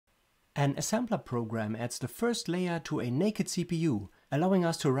An assembler program adds the first layer to a naked CPU, allowing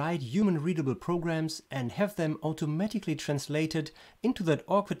us to write human-readable programs and have them automatically translated into that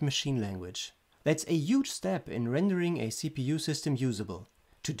awkward machine language. That's a huge step in rendering a CPU system usable.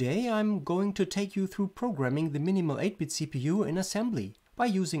 Today I'm going to take you through programming the minimal 8-bit CPU in assembly by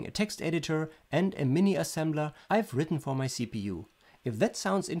using a text editor and a mini assembler I've written for my CPU. If that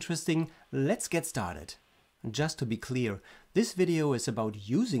sounds interesting, let's get started. Just to be clear, this video is about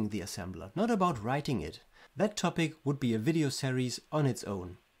using the assembler, not about writing it. That topic would be a video series on its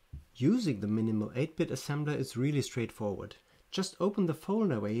own. Using the minimal 8-bit assembler is really straightforward. Just open the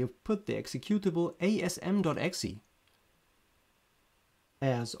folder where you've put the executable asm.exe.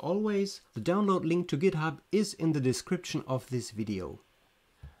 As always, the download link to GitHub is in the description of this video.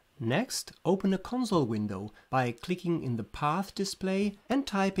 Next, open a console window by clicking in the path display and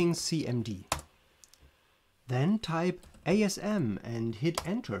typing cmd. Then type ASM and hit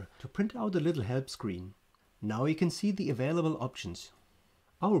enter to print out a little help screen. Now you can see the available options.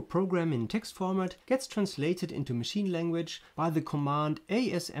 Our program in text format gets translated into machine language by the command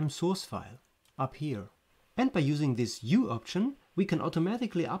asm source file up here. And by using this U option, we can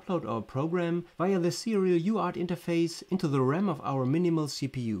automatically upload our program via the serial UART interface into the RAM of our minimal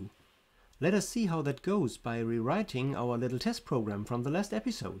CPU. Let us see how that goes by rewriting our little test program from the last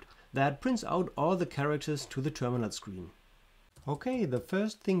episode that prints out all the characters to the terminal screen. Okay, the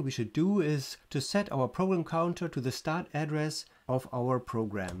first thing we should do is to set our program counter to the start address of our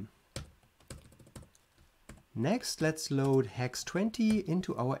program. Next, let's load hex 20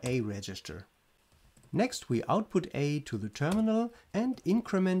 into our A register. Next, we output A to the terminal and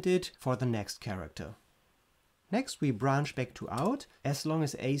increment it for the next character. Next, we branch back to out as long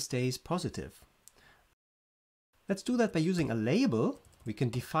as A stays positive. Let's do that by using a label. We can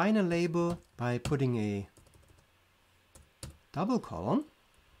define a label by putting a double colon,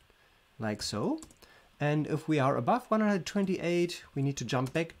 like so. And if we are above 128, we need to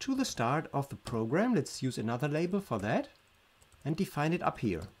jump back to the start of the program. Let's use another label for that and define it up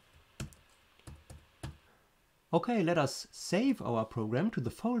here. Okay, let us save our program to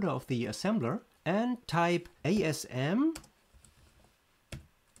the folder of the assembler and type asm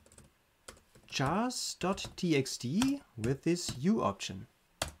jars.txt with this U option.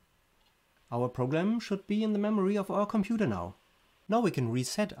 Our program should be in the memory of our computer now. Now we can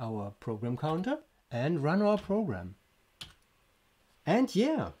reset our program counter and run our program. And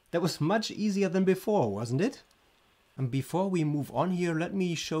yeah, that was much easier than before, wasn't it? And before we move on here, let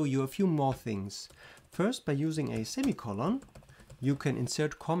me show you a few more things. First, by using a semicolon, you can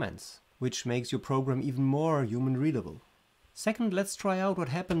insert comments, which makes your program even more human-readable. Second, let's try out what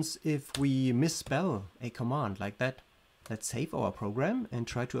happens if we misspell a command like that. Let's save our program and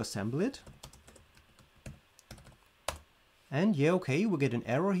try to assemble it. And yeah, okay, we get an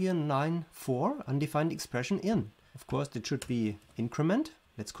error here, 9.4, undefined expression in. Of course, it should be increment.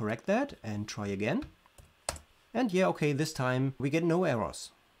 Let's correct that and try again. And yeah, okay, this time we get no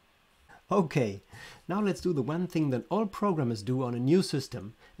errors. Okay, now let's do the one thing that all programmers do on a new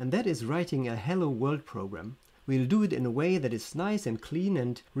system, and that is writing a hello world program. We'll do it in a way that is nice and clean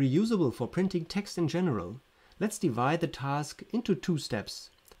and reusable for printing text in general. Let's divide the task into two steps.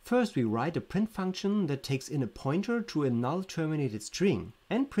 First, we write a print function that takes in a pointer to a null terminated string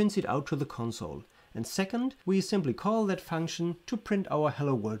and prints it out to the console. And second, we simply call that function to print our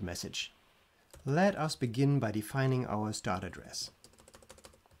hello world message. Let us begin by defining our start address.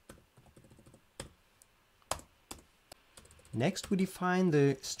 Next, we define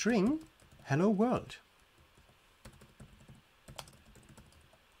the string hello world.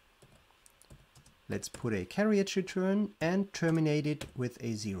 Let's put a carriage return and terminate it with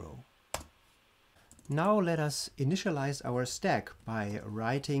a 0. Now let us initialize our stack by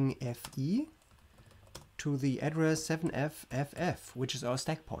writing fe to the address 7ffff, which is our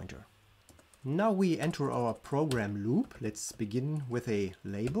stack pointer. Now we enter our program loop. Let's begin with a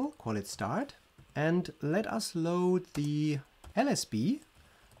label, call it start, and let us load the LSB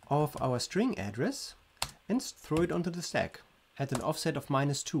of our string address and throw it onto the stack at an offset of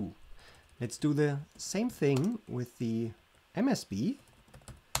 -2. Let's do the same thing with the MSB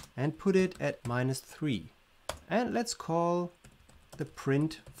and put it at -3. And let's call the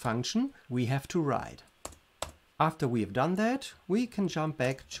print function we have to write. After we have done that, we can jump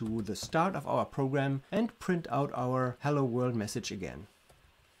back to the start of our program and print out our hello world message again.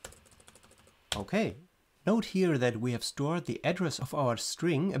 Okay. Note here that we have stored the address of our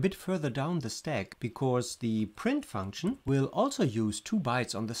string a bit further down the stack because the print function will also use 2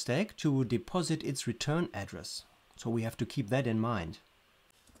 bytes on the stack to deposit its return address. So we have to keep that in mind.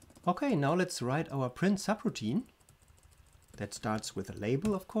 Okay, now let's write our print subroutine. That starts with a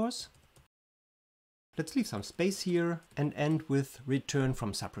label, of course. Let's leave some space here and end with return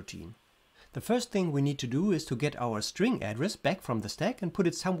from subroutine. The first thing we need to do is to get our string address back from the stack and put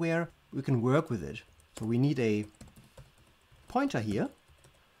it somewhere we can work with it. So we need a pointer here,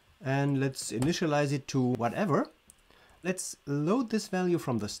 and let's initialize it to whatever. Let's load this value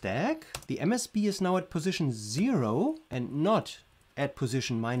from the stack. The MSB is now at position 0 and not at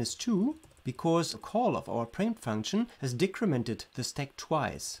position -2, because the call of our print function has decremented the stack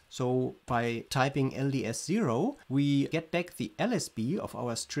twice. So by typing LDS0, we get back the LSB of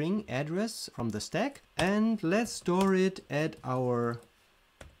our string address from the stack, and let's store it at our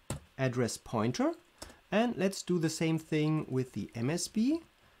address pointer. And let's do the same thing with the MSB,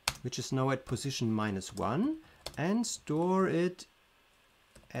 which is now at position -1, and store it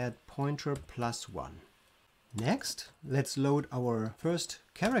at pointer +1. Next, let's load our first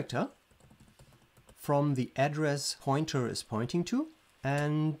character from the address pointer is pointing to.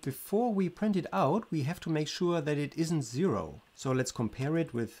 And before we print it out, we have to make sure that it isn't 0. So let's compare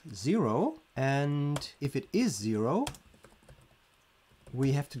it with 0. And if it is 0,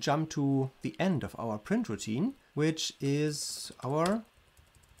 we have to jump to the end of our print routine, which is our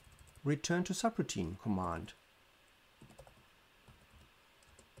return to subroutine command.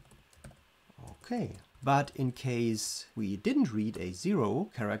 Okay. But in case we didn't read a 0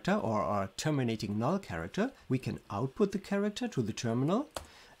 character or our terminating null character, we can output the character to the terminal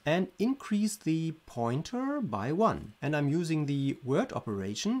and increase the pointer by 1. And I'm using the word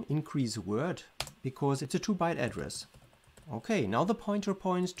operation, increase word, because it's a 2-byte address. Okay, now the pointer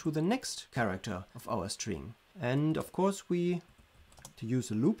points to the next character of our string. And of course to use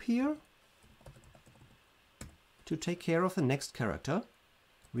a loop here to take care of the next character.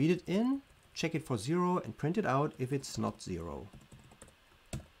 Read it in, check it for 0 and print it out if it's not 0.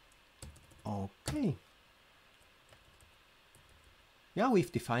 Okay. Yeah,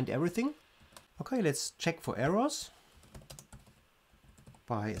 we've defined everything. Okay, let's check for errors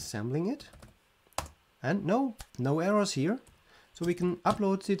by assembling it. And no errors here. So we can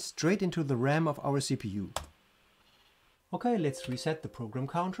upload it straight into the RAM of our CPU. Okay, let's reset the program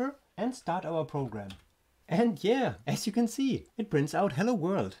counter and start our program. And yeah, as you can see, it prints out Hello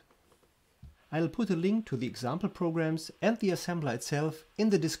World. I'll put a link to the example programs and the assembler itself in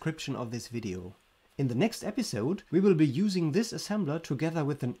the description of this video. In the next episode, we will be using this assembler together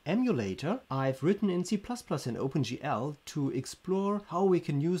with an emulator I've written in C++ and OpenGL to explore how we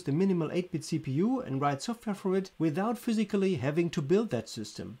can use the minimal 8-bit CPU and write software for it without physically having to build that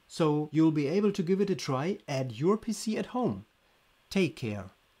system. So you'll be able to give it a try at your PC at home. Take care.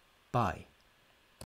 Bye.